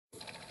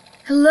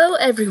Hello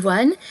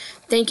everyone!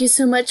 Thank you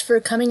so much for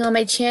coming on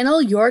my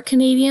channel, Your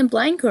Canadian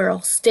Blind Girl.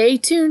 Stay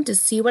tuned to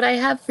see what I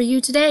have for you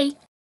today.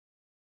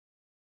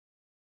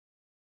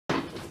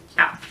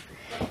 Ow.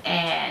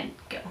 And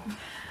go.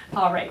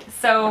 Alright,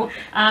 so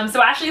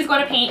Ashley's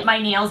going to paint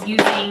my nails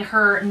using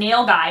her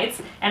nail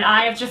guides, and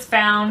I have just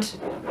found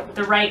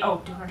the right...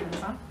 Oh, do you want to turn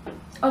this on?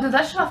 Oh, did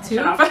that shut off too?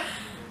 Shut off.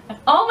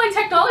 Oh, my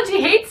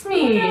technology hates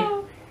me!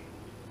 Oh,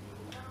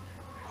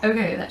 no.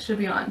 Okay, that should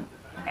be on.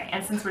 Okay,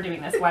 and since we're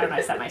doing this, why don't I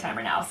set my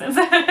timer now, since...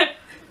 Oh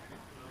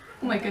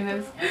my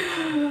goodness.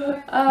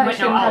 I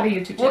shouldn't have a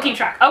YouTube channel. We'll keep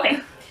track. Okay.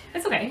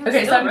 It's okay.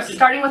 Okay, so I'm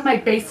starting with my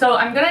base. So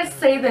I'm going to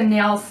say the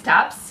nail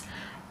steps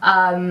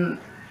down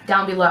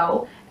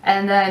below.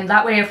 And then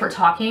that way if we're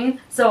talking.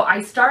 So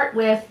I start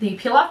with the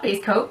peel off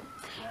base coat.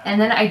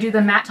 And then I do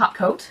the matte top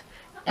coat.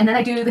 And then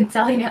I do the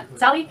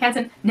Sally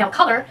Hansen nail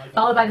color,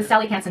 followed by the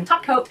Sally Hansen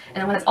top coat, and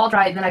then when it's all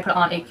dry, then I put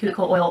on a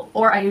cuticle oil,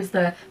 or I use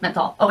the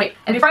menthol. Oh wait,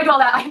 and before I do all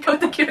that, I coat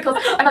the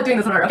cuticles. I'm not doing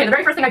this in order. Okay, the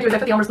very first thing I do is I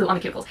put the Elmer's glue on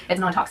the cuticles. It's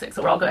non-toxic,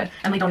 so we're all good.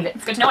 Emily, don't eat it.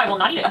 It's good to know I will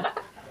not eat it.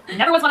 I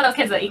never was one of those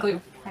kids that eat glue.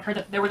 I've heard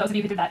that there were those of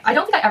you who did that. I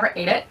don't think I ever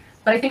ate it,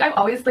 but I think I've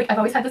always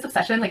had this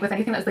obsession, like with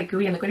anything that's like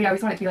gooey and liquidy, I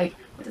always want it to be like,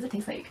 what does it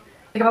taste like?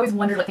 Like I've always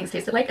wondered what things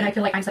tasted like, and I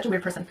feel like I'm such a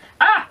weird person.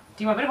 Ah!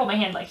 Do you want me to hold my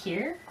hand like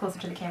here, closer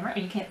to the camera? Oh,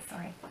 you can't,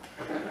 sorry.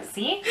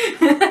 See?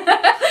 Do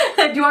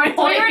you want me to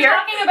hold it here?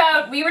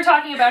 We were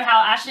talking about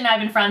how Ashley and I have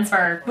been friends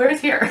for...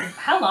 Where's here?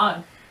 How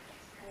long?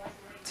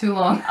 Too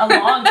long. A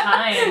long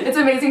time. It's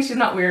amazing she's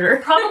not weirder.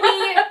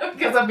 Probably...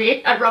 because of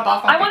me. I rub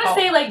off on I want to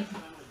say like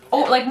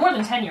more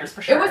than 10 years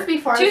for sure. It was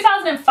before...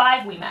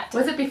 2005 we met.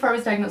 Was it before I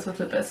was diagnosed with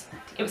lupus?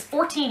 It was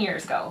 14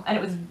 years ago, and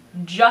it was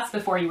just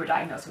before you were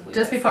diagnosed with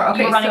lupus. Just before, okay.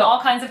 You were running all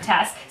kinds of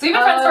tests. So we've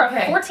been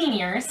friends for 14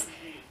 years.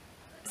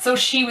 So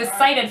she was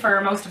sighted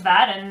for most of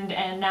that,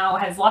 and now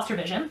has lost her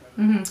vision.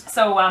 Mm-hmm.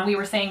 So we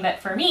were saying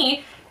that for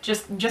me,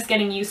 just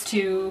getting used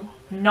to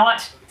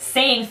not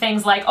saying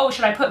things like, oh,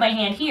 should I put my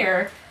hand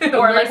here?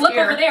 Or like, look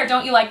over there,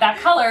 don't you like that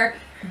color?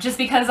 Just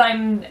because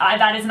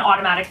that is an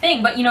automatic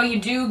thing. But you know, you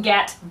do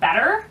get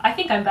better. I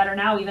think I'm better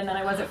now even than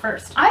I was at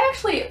first.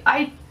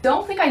 I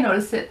don't think I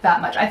noticed it that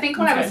much. I think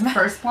when I was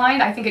first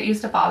blind, I think it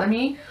used to bother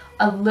me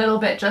a little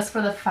bit just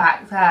for the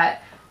fact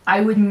that I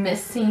would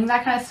miss seeing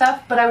that kind of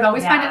stuff, but I would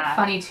always find it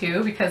funny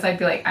too, because I'd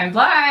be like, I'm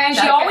blind.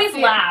 She always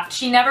laughed.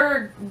 She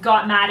never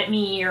got mad at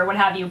me or what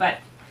have you, but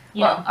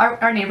you know.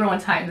 Our neighbor one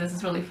time, this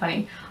is really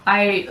funny,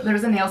 there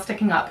was a nail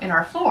sticking up in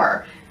our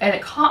floor, and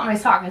it caught my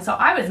sock, and so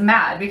I was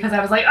mad because I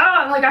was like, oh,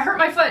 I hurt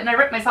my foot, and I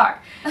ripped my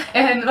sock.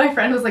 And my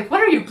friend was like,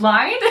 what, are you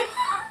blind?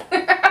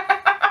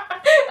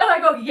 And I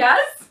go,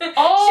 yes.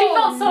 Oh, she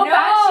felt so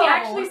bad, she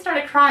actually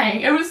started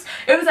crying. It was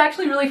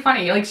actually really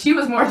funny. Like, she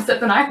was more upset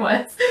than I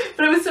was,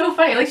 but it was so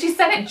funny. Like, she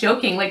said it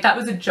joking, like that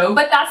was a joke.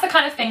 But that's the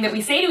kind of thing that we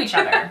say to each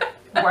other,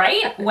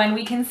 right? When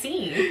we can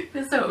see.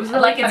 So it was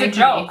really like funny it's a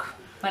joke,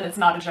 but it's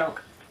not a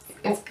joke.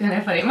 It's kind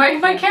of funny.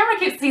 My camera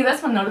can see,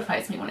 this one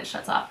notifies me when it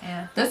shuts off.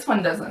 Yeah. This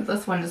one doesn't.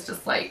 This one is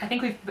just like... I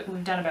think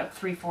we've done about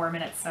 3-4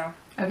 minutes, so...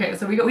 Okay,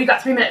 so we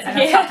got 3 minutes. I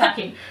have to stop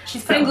talking.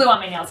 She's putting glue on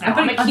my nails now.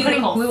 I'm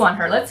putting glue on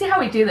her. Let's see how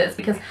we do this,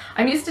 because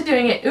I'm used to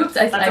doing it. Oops,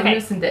 I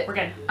loosened it. We're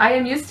good. I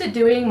am used to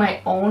doing my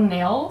own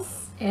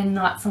nails and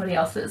not somebody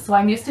else's. So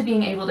I'm used to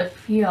being able to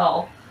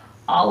feel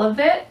all of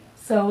it.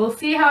 So we'll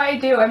see how I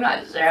do. I'm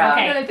not sure how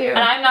I'm going to do. And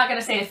I'm not going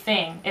to say a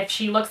thing. If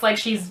she looks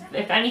like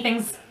if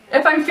anything's...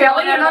 If I'm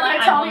failing, you're not going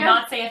to tell me? I will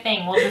not say a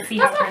thing. We'll just see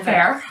how it turns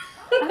fair. out.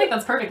 I think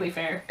that's perfectly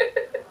fair.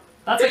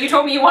 That's what you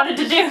told me you wanted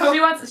to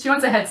do. She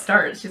wants a head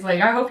start. She's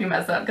like, I hope you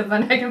mess up, because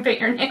then I can paint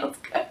your nails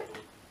good.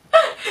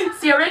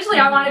 See, originally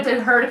I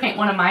wanted her to paint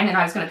one of mine, and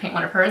I was going to paint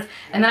one of hers,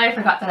 and then I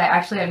forgot that I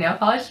actually have nail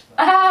polish.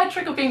 Ah,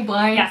 trick of being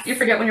blind. Yes. You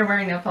forget when you're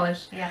wearing nail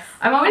polish. Yes.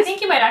 I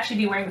think you might actually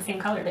be wearing the same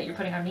color that you're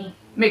putting on me.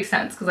 Makes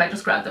sense, because I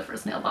just grabbed the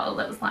first nail bottle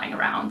that was lying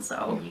around,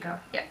 so... There you go.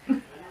 Yeah.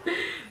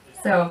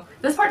 So,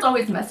 this part's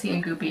always messy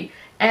and goopy.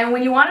 And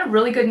when you want a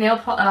really good nail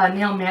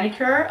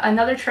manicure,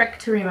 another trick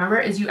to remember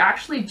is you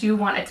actually do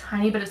want a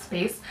tiny bit of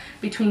space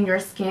between your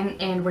skin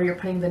and where you're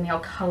putting the nail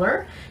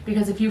color,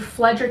 because if you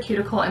flood your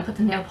cuticle and put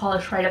the nail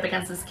polish right up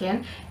against the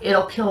skin,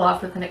 it'll peel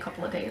off within a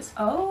couple of days.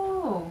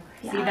 Oh,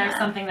 yeah. See, there's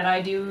something that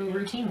I do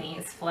routinely,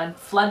 is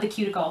flood the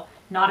cuticle.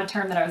 Not a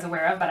term that I was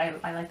aware of, but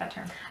I like that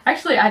term.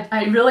 Actually,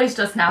 I realized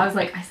just now, I was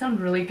like, I sound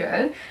really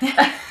good. And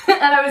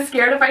I was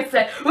scared if I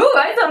said, ooh,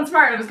 I sound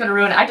smart, I was going to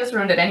ruin it. I just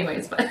ruined it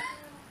anyways, but...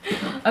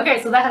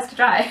 Okay, so that has to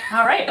dry.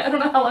 All right. I don't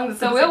know how long this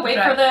is. So we'll wait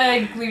for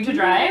the glue to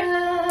dry.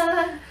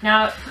 Yeah.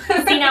 Now,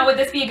 would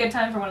this be a good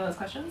time for one of those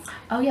questions?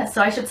 Oh yeah,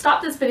 so I should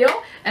stop this video,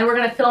 and we're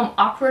going to film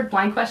awkward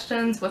blind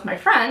questions with my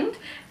friend,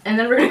 and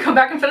then we're going to come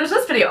back and finish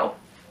this video.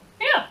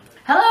 Yeah.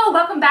 Hello,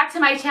 welcome back to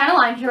my channel.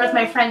 I'm here with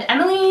my friend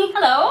Emily.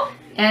 Hello.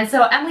 And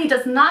so Emily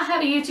does not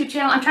have a YouTube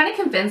channel. I'm trying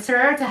to convince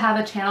her to have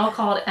a channel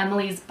called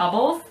Emily's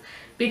Bubbles,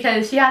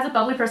 because she has a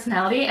bubbly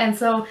personality, and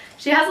so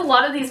she has a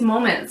lot of these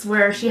moments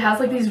where she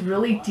has like these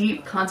really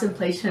deep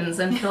contemplations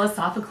and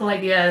philosophical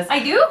ideas. I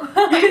do?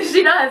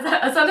 She does.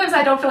 Sometimes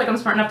I don't feel like I'm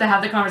smart enough to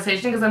have the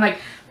conversation because I'm like,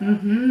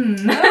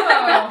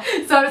 Oh.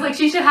 So I was like,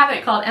 she should have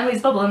it called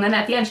Emily's Bubble, and then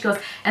at the end she goes,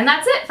 and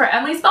that's it for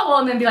Emily's Bubble,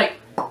 and then be like,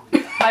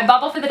 My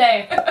bubble for the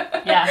day.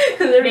 Yeah,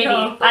 there we maybe.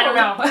 go. I don't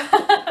know.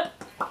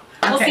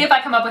 We'll Okay. see if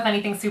I come up with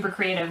anything super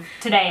creative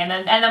today, and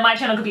then my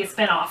channel could be a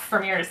spin-off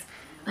from yours.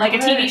 Like a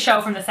TV Alright.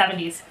 show from the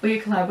 70s. Will you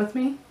collab with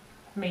me?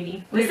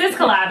 Maybe. This is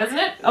collab, isn't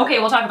it? Okay,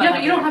 we'll talk about Yeah, that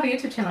but you don't later.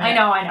 have a YouTube channel. I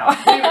know,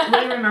 I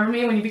Will you remember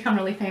me when you become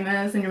really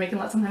famous and you're making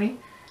lots of money?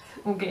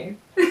 know. Okay.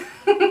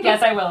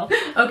 Yes, I will.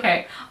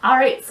 Okay. All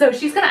right. So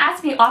she's gonna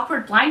ask me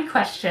awkward blind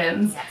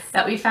questions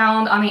that we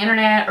found on the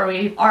internet,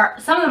 or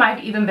some of them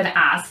I've even been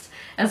asked.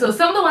 And so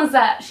some of the ones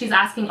that she's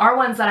asking are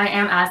ones that I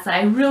am asked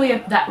that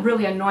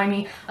really annoy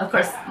me. Of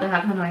course, they're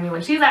not gonna annoy me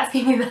when she's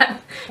asking me them.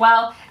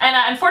 Well, and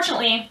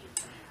unfortunately,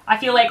 I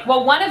feel like,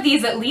 well, one of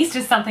these at least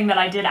is something that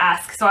I did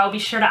ask, so I'll be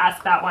sure to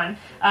ask that one.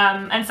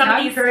 And some of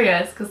I'm these...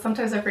 curious because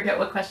sometimes I forget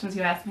what questions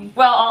you ask me.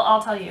 Well,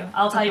 I'll tell you.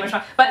 I'll tell you which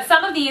one. But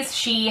some of these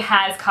she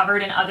has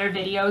covered in other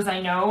videos, I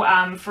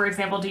know. For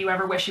example, do you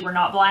ever wish you were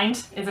not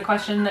blind? Is a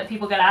question that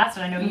people get asked,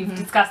 and I know you've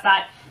discussed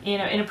that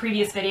in a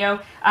previous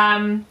video.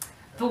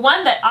 The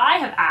one that I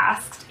have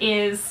asked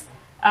is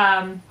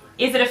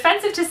it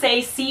offensive to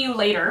say "see you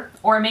later"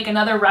 or make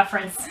another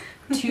reference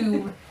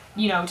to,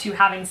 you know, to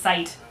having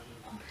sight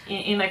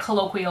in a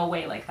colloquial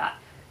way like that?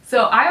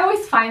 So I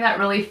always find that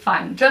really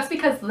fun, just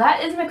because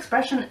that is an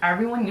expression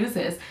everyone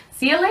uses.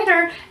 See you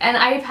later. And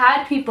I've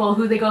had people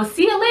who they go,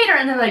 see you later,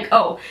 and they're like,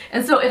 oh.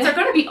 And so if they're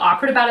going to be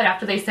awkward about it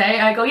after they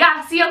say, I go,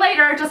 yeah, see you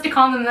later, just to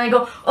calm them, and they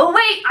go, oh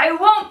wait, I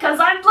won't because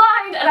I'm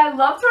blind. And I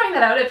love throwing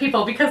that out at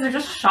people because they're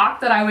just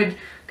shocked that I would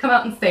come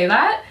out and say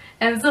that.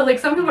 And so like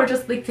some people are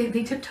just like,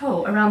 they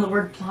tiptoe around the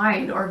word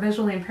blind or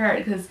visually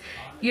impaired because,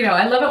 you know,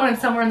 I love it when I'm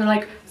somewhere and they're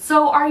like,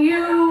 so are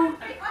you,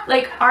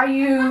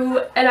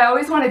 and I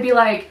always want to be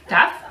like,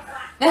 deaf?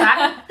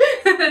 Fat?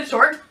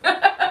 Short?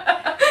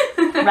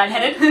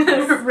 Redheaded?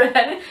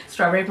 Redheaded?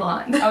 Strawberry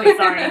blonde. Oh, yeah,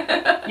 sorry.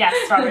 Yes,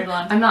 strawberry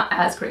blonde. I'm not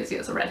as crazy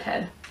as a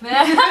redhead. Oh,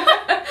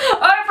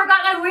 I forgot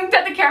I winked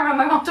at the camera.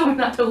 My mom told me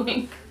not to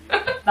wink.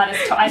 That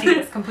is, I think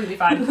it's completely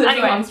fine. There's a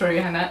Anyway, long story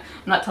behind that.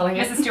 I'm not telling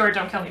it. Mrs. Stewart,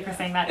 don't kill me for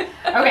saying that.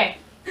 Okay.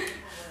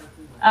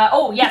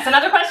 Oh, yes,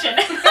 another question.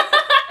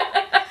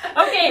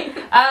 Okay.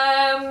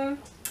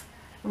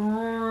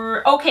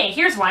 Okay,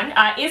 here's one.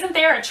 Isn't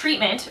there a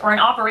treatment or an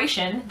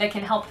operation that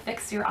can help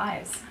fix your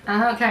eyes?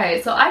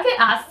 Okay, so I get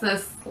asked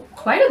this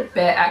quite a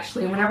bit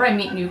actually whenever I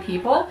meet new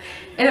people,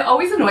 and it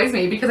always annoys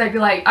me because I'd be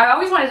like, I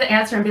always wanted to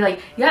answer and be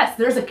like, yes,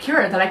 there's a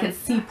cure that I can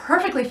see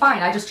perfectly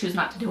fine, I just choose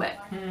not to do it.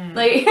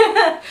 Like,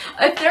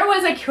 if there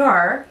was a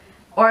cure,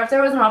 or if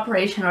there was an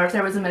operation, or if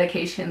there was a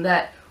medication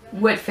that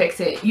would fix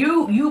it,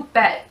 you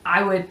bet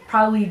I would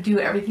probably do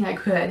everything I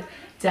could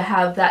to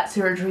have that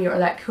surgery or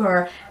that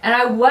cure. And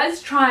I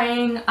was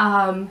trying,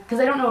 because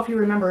I don't know if you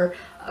remember,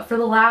 for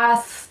the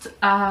last,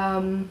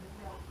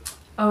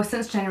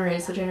 since January,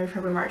 so January,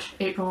 February, March,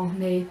 April,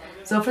 May.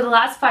 So for the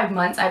last 5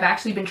 months, I've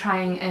actually been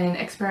trying an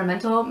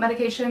experimental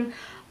medication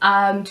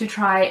to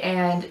try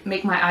and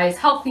make my eyes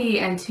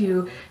healthy and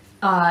to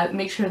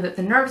make sure that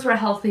the nerves were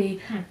healthy,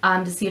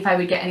 to see if I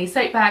would get any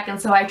sight back. And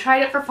so I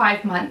tried it for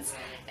 5 months,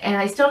 and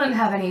I still didn't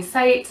have any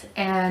sight,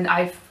 and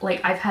I've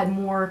had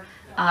more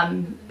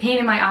pain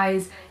in my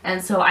eyes,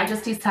 and so I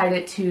just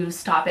decided to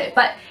stop it.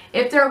 But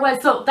if there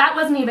was, so that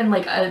wasn't even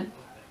like a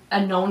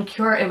known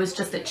cure, it was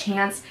just a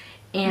chance.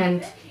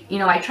 And you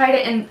know, I tried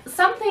it, and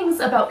some things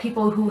about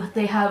people who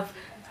they have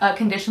a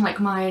condition like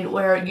mine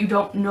where you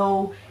don't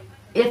know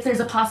if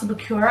there's a possible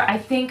cure, I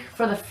think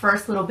for the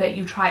first little bit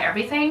you try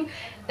everything,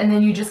 and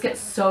then you just get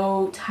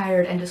so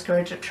tired and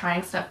discouraged of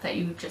trying stuff that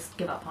you just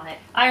give up on it.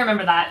 I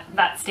remember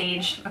that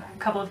stage a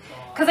couple of,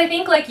 because I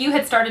think like you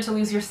had started to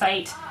lose your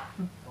sight,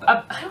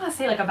 I don't want to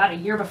say like about a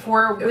year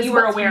before we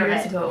were aware of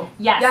it. Ago.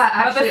 Yes, Yeah,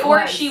 but actually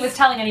before she was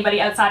telling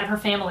anybody outside of her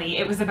family,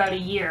 it was about a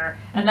year.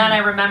 And then I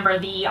remember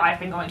I've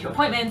been going to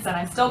appointments, and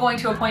I'm still going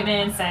to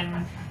appointments,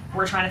 and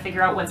we're trying to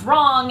figure out what's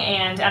wrong,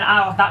 and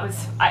oh, that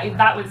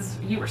was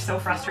you were so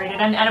frustrated,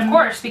 and of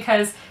course,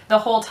 because the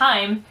whole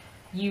time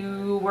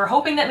you were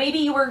hoping that maybe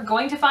you were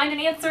going to find an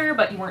answer,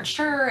 but you weren't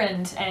sure,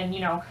 and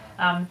you know,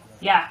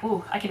 yeah,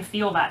 ooh, I can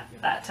feel that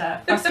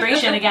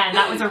frustration again.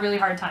 That was a really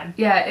hard time.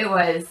 Yeah, it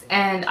was,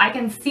 and I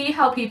can see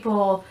how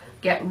people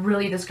get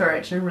really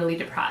discouraged and really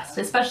depressed,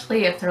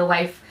 especially if their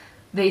life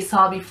they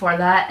saw before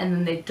that and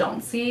then they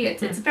don't see.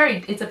 It's a very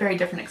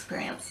different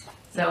experience.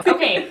 So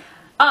okay,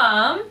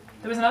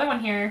 there was another one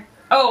here.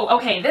 Oh,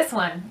 okay, this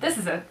one. This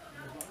is a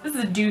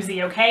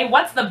doozy. Okay,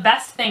 what's the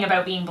best thing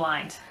about being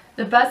blind?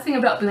 The best thing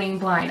about being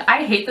blind.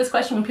 I hate this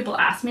question when people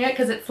ask me it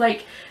because it's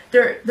like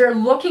they're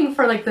looking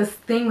for like this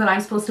thing that I'm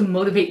supposed to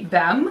motivate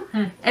them,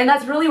 and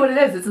that's really what it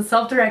is. It's a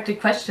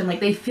self-directed question. Like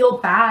they feel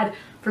bad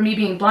for me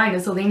being blind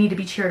is so they need to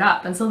be cheered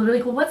up. And so they're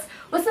like, well,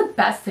 what's the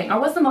best thing, or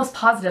what's the most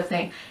positive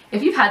thing?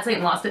 If you've had sight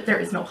and lost it, there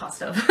is no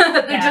positive.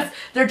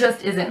 there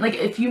just isn't. Like,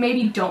 if you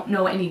maybe don't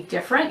know any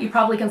different, you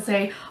probably can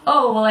say,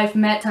 oh, well, I've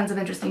met tons of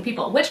interesting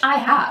people, which I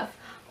have.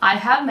 I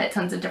have met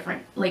tons of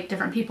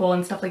different people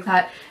and stuff like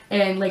that,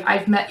 and like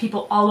I've met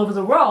people all over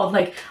the world,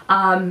 like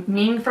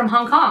Ming from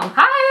Hong Kong,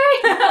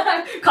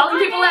 hi, calling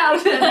people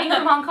out, Ming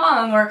from Hong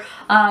Kong, or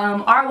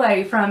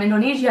Arway from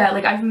Indonesia.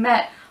 Like, I've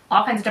met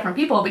all kinds of different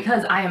people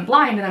because I am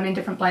blind and I'm in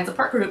different blind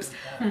support groups,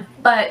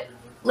 but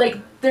like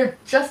there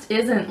just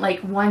isn't like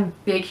one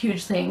big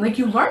huge thing. Like,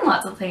 you learn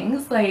lots of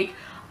things. Like,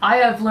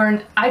 I've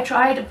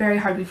tried very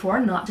hard before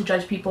not to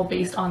judge people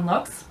based on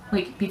looks,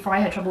 like before I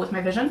had trouble with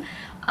my vision.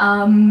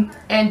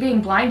 And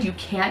being blind, you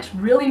can't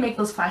really make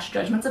those flash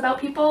judgments about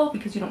people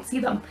because you don't see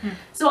them.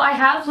 So I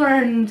have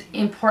learned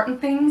important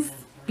things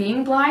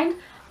being blind,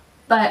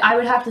 but I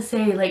would have to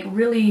say, like,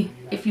 really,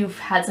 if you've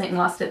had sight and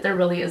lost it, there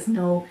really is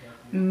no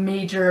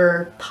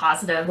major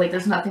positive. Like,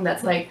 there's nothing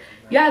that's like,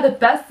 yeah, the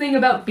best thing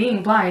about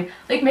being blind.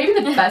 Like, maybe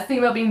the best thing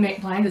about being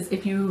blind is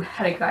if you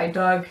had a guide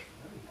dog,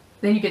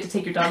 then you get to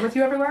take your dog with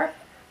you everywhere.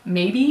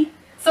 Maybe.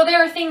 So there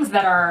are things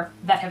that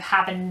have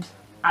happened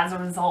as a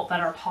result that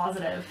are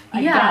positive,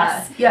 I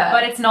guess. Yeah.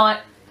 But it's not,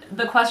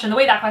 the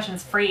way that question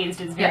is phrased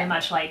is very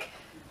much like,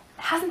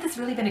 hasn't this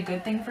really been a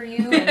good thing for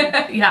you?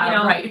 And,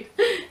 right.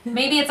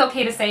 Maybe it's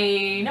okay to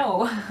say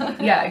no.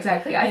 Yeah,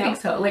 exactly. I think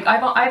so. Like,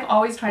 I've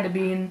always tried to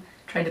be,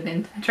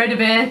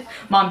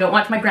 Mom, don't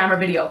watch my grammar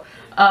video.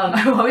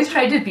 I've always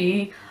tried to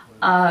be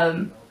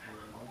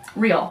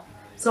real.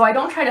 So I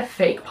don't try to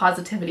fake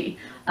positivity.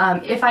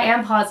 If I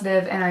am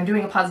positive and I'm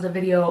doing a positive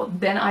video,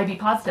 then I be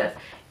positive.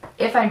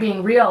 If I'm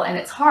being real and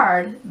it's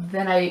hard,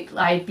 then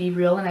I be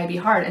real and I be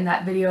hard, and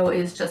that video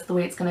is just the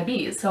way it's gonna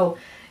be. So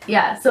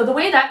yeah, so the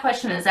way that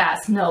question is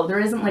asked, no, there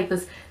isn't like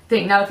this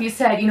thing. Now, if you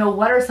said, you know,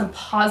 what are some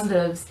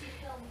positives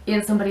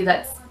in somebody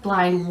that's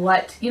blind,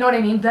 what, you know what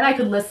I mean? Then I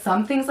could list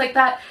some things like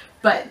that,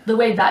 but the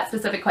way that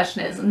specific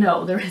question is,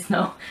 no, there is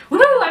no,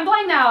 woohoo, I'm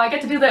blind now, I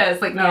get to do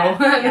this. Like, no,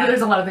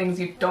 there's a lot of things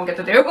you don't get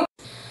to do.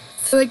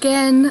 So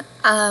again,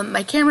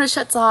 my camera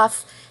shuts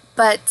off,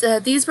 but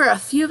these were a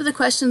few of the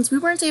questions. We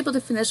weren't able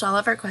to finish all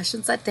of our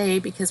questions that day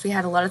because we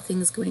had a lot of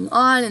things going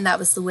on, and that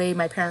was the way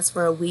my parents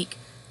were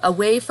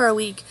away for a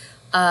week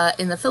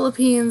in the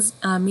Philippines,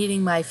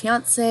 meeting my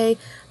fiance,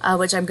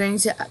 which I'm going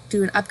to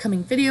do an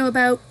upcoming video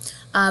about.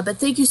 But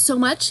thank you so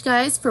much,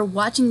 guys, for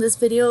watching this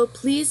video.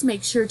 Please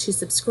make sure to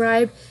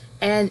subscribe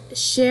and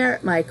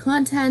share my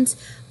content.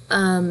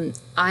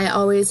 I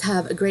always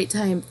have a great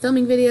time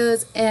filming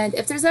videos, and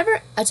if there's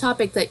ever a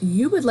topic that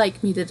you would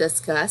like me to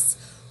discuss,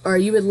 or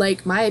you would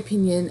like my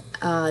opinion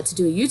to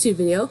do a YouTube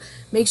video,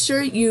 make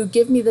sure you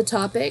give me the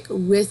topic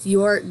with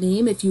your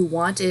name if you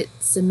want it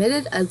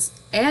submitted,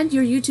 and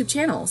your YouTube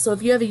channel. So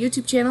if you have a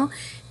YouTube channel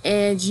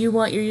and you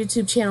want your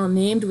YouTube channel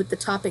named with the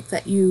topic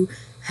that you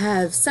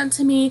have sent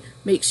to me,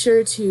 make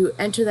sure to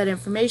enter that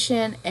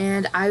information,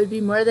 and I would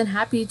be more than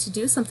happy to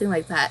do something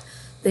like that.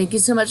 Thank you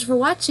so much for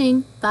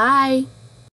watching. Bye!